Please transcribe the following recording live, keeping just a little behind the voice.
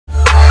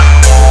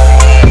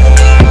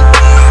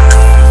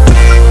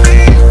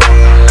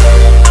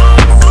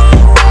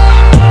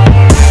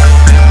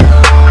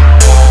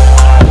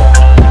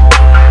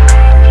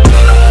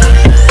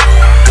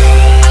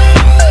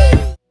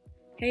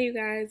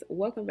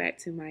welcome back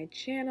to my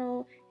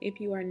channel.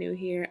 If you are new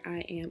here,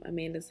 I am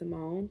Amanda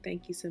Simone.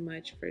 Thank you so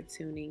much for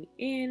tuning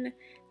in.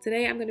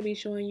 Today I'm going to be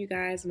showing you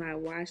guys my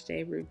wash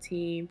day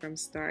routine from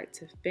start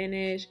to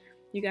finish.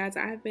 You guys,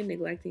 I have been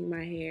neglecting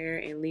my hair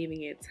and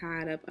leaving it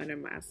tied up under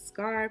my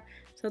scarf.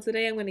 So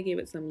today I'm going to give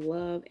it some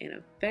love and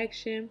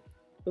affection.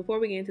 Before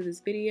we get into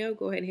this video,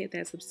 go ahead and hit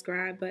that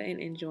subscribe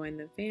button and join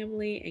the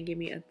family and give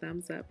me a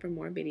thumbs up for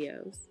more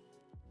videos.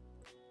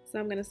 So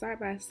I'm going to start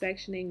by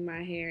sectioning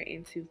my hair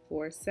into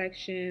 4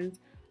 sections.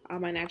 All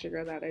my natural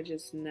girls out there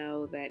just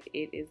know that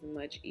it is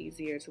much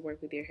easier to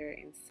work with your hair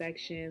in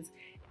sections,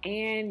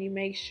 and you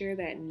make sure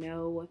that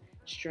no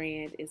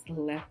strand is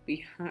left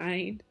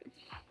behind.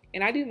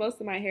 And I do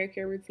most of my hair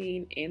care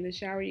routine in the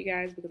shower, you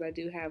guys, because I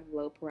do have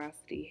low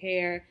porosity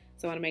hair.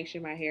 So I want to make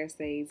sure my hair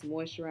stays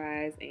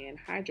moisturized and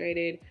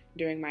hydrated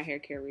during my hair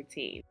care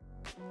routine.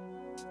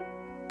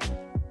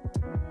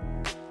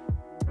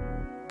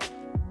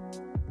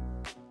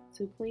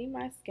 To clean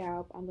my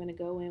scalp, I'm going to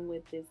go in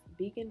with this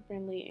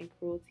vegan-friendly and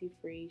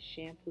cruelty-free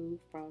shampoo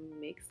from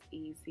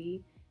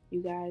𝗃𝗲𝗴𝘆.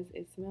 You guys,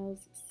 it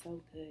smells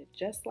so good.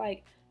 Just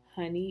like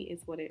honey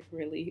is what it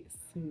really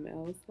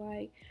smells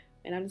like.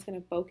 And I'm just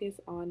going to focus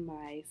on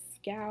my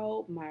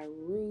scalp, my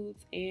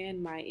roots,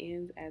 and my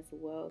ends as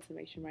well to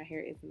make sure my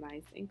hair is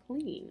nice and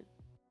clean.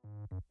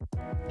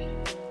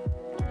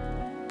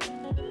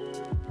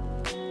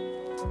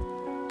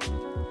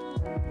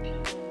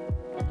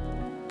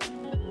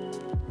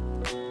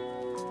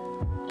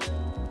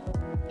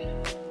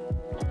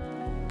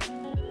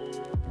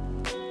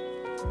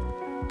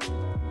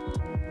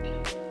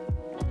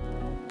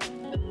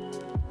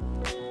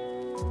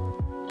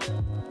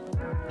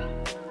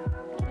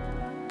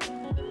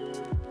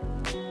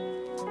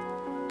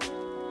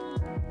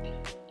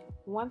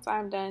 Once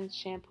I'm done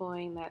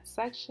shampooing that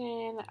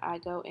section, I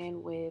go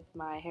in with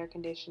my hair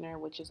conditioner,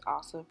 which is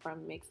also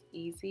from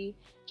𝗃𝗲𝗴𝘆,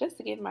 just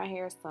to give my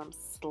hair some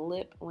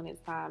slip when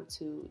it's time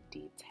to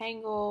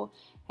detangle.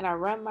 And I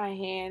run my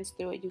hands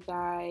through it, you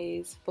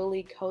guys,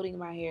 fully coating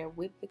my hair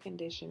with the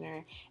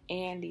conditioner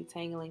and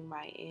detangling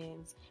my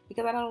ends,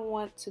 because I don't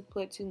want to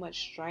put too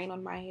much strain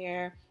on my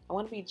hair. I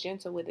want to be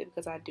gentle with it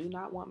because I do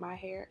not want my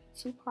hair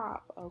to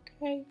pop,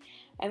 okay?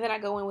 And then I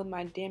go in with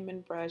my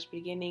diamond brush,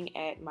 beginning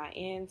at my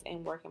ends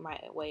and working my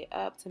way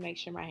up to make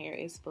sure my hair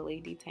is fully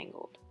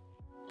detangled.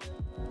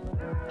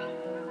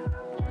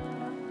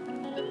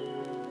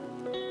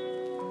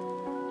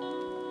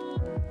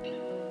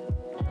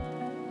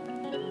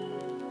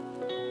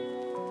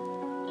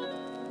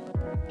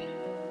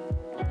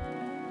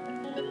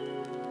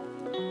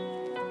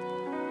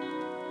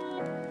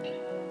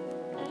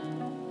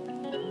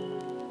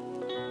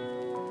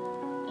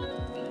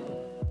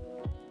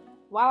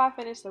 While I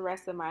finish the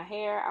rest of my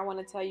hair, I want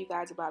to tell you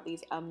guys about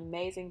these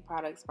amazing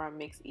products from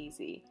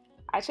𝗃𝗲𝗴𝘆.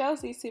 I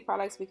chose these 2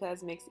 products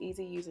because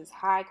𝗃𝗃𝗴𝘆 uses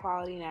high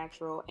quality,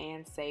 natural,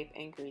 and safe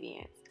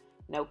ingredients.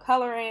 No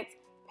colorants,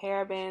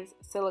 parabens,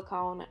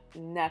 silicone,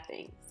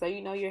 nothing. So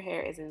you know your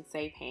hair is in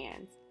safe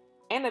hands.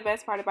 And the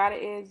best part about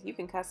it is you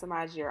can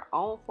customize your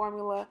own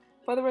formula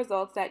for the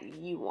results that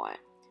you want.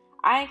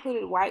 I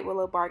included white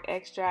willow bark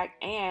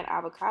extract and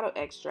avocado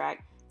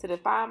extract to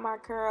define my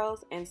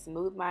curls and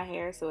smooth my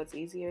hair so it's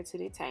easier to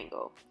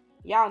detangle.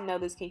 Y'all know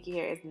this kinky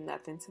hair is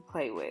nothing to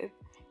play with.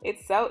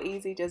 It's so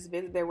easy, just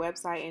visit their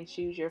website and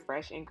choose your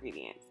fresh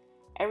ingredients.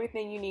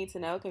 Everything you need to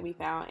know can be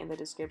found in the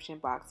description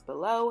box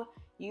below.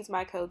 Use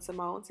my code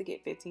Simone to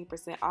get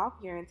 15% off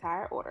your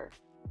entire order.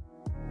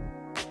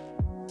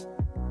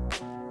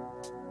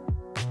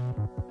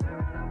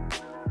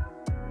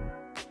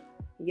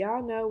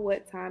 Y'all know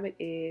what time it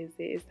is.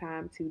 It is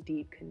time to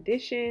deep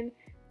condition.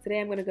 Today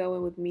I'm going to go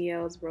in with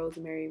𝗕𝗹's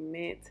Rosemary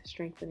Mint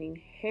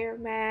Strengthening Hair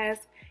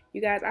Mask.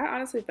 You guys, I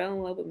honestly fell in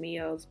love with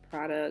𝗕𝗹's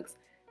products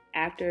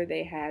after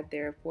they had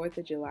their 4th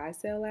of July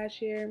sale last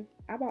year.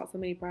 I bought so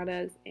many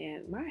products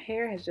and my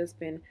hair has just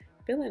been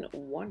feeling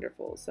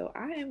wonderful. So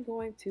I am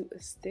going to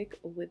stick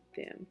with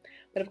them.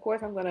 But of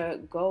course I'm going to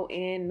go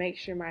in, make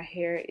sure my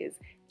hair is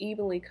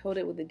evenly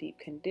coated with a deep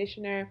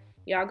conditioner.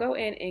 Y'all go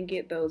in and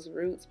get those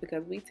roots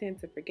because we tend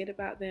to forget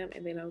about them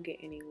and they don't get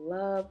any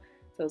love.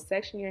 So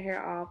section your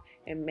hair off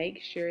and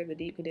make sure the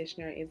deep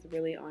conditioner is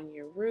really on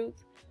your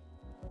roots.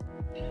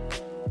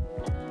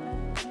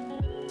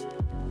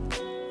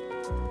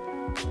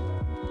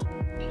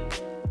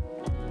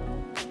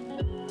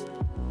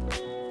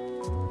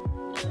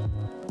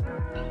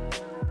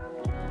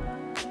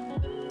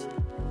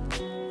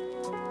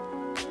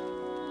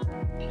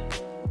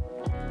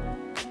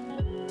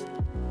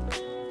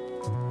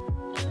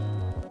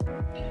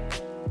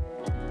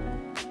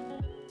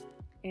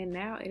 And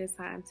now it is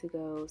time to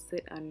go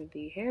sit under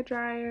the hair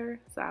dryer.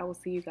 So I will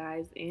see you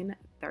guys in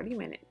 30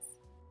 minutes.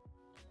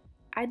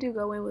 I do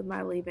go in with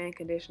my leave-in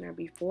conditioner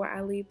before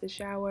I leave the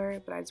shower,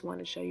 but I just want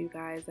to show you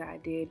guys that I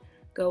did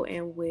go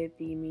in with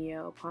the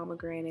𝗕𝗹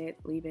Pomegranate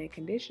leave-in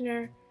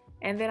conditioner,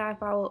 and then I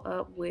follow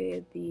up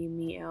with the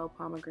𝗕𝗹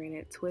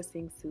Pomegranate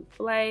Twisting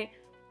Soufflé.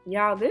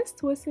 Y'all, this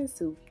Twisting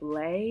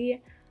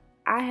Soufflé,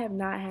 I have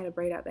not had a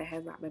braid out that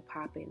has not been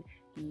popping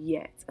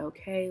yet,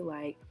 okay?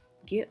 Like,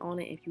 get on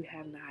it if you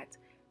have not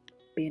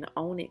been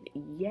on it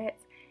yet.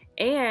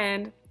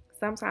 And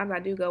sometimes I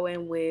do go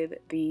in with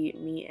the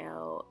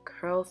𝗕𝗏𝗃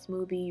curl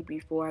smoothie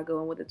before I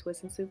go in with the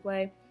twist and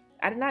souffle.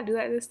 I did not do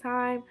that this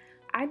time.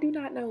 I do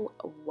not know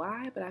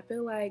why, but I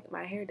feel like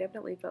my hair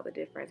definitely felt the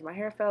difference. My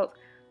hair felt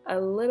a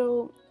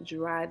little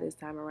dry this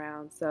time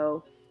around.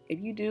 So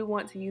if you do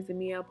want to use the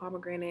𝗕𝗏𝗃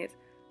pomegranate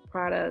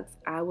products,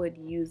 I would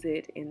use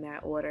it in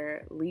that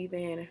order: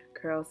 leave-in,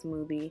 curl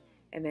smoothie,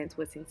 and then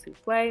twisting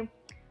souffle.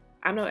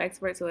 I'm no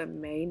expert, so it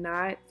may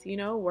not, you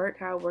know, work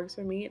how it works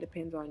for me. It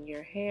depends on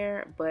your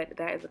hair, but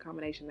that is a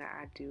combination that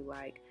I do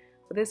like.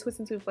 But this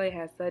twisting souffle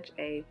has such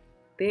a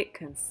thick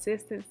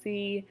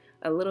consistency.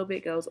 A little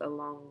bit goes a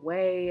long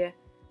way.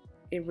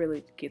 It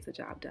really gets the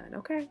job done,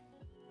 okay?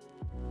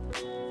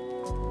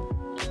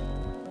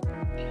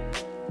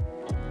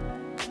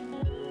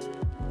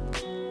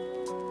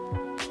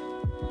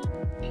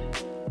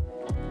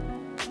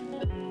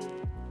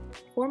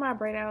 For my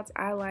braid outs,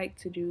 I like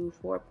to do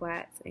 4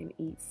 plaits in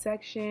each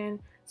section.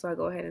 So I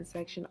go ahead and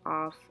section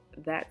off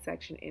that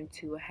section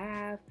into a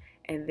half,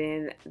 and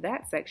then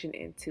that section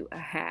into a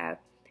half,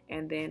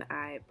 and then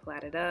I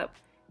plait it up.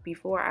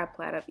 Before I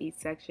plait up each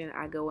section,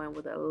 I go in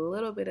with a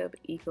little bit of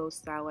Eco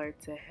Styler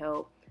to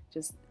help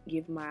just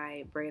give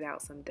my braid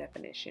out some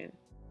definition.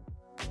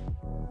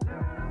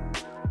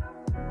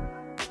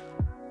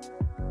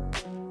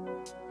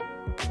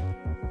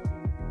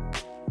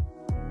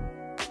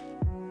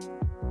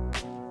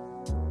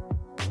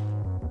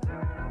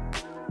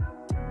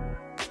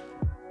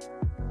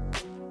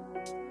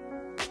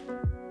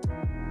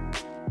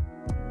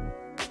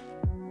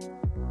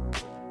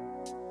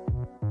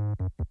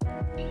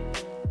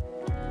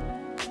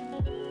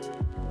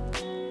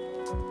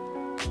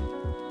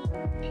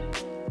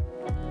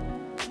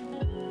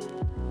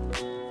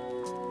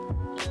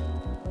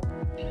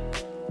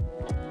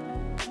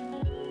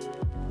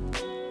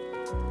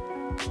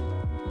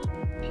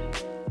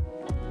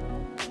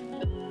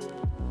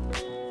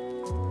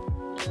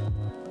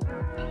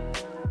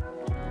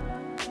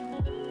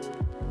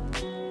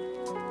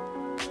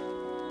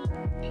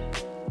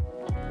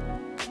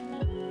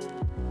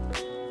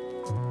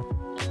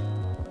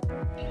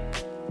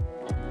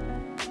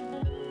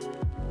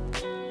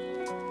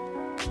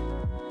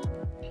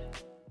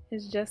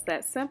 It's just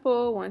that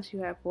simple. Once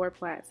you have 4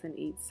 plaits in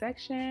each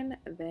section,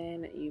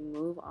 then you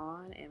move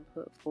on and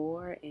put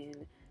 4 in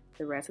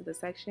the rest of the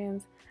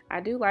sections.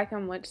 I do like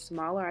them much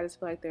smaller. I just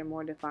feel like they're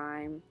more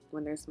defined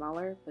when they're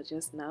smaller, but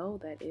just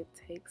know that it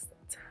takes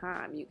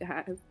time, you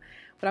guys.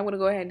 But I'm going to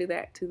go ahead and do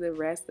that to the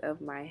rest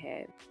of my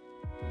head.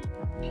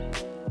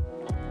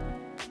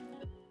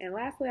 And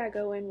lastly, I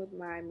go in with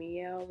my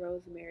𝗕𝗏𝗃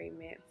Rosemary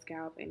Mint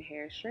Scalp and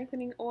Hair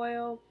Strengthening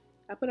Oil.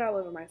 I put it all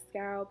over my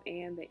scalp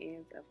and the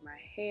ends of my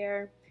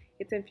hair.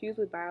 It's infused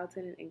with biotin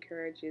and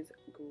encourages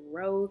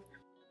growth.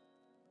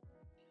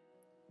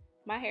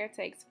 My hair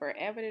takes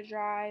forever to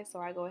dry, so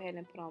I go ahead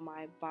and put on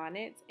my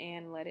bonnet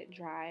and let it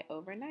dry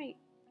overnight.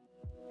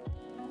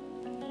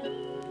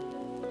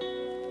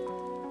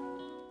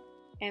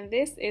 And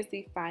this is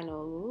the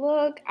final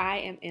look. I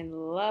am in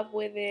love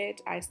with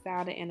it. I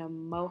styled it in a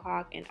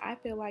mohawk and I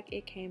feel like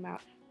it came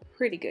out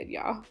pretty good,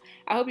 y'all.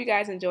 I hope you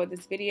guys enjoyed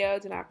this video.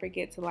 Do not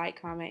forget to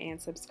like, comment,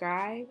 and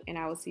subscribe, and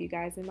I will see you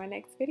guys in my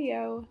next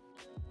video.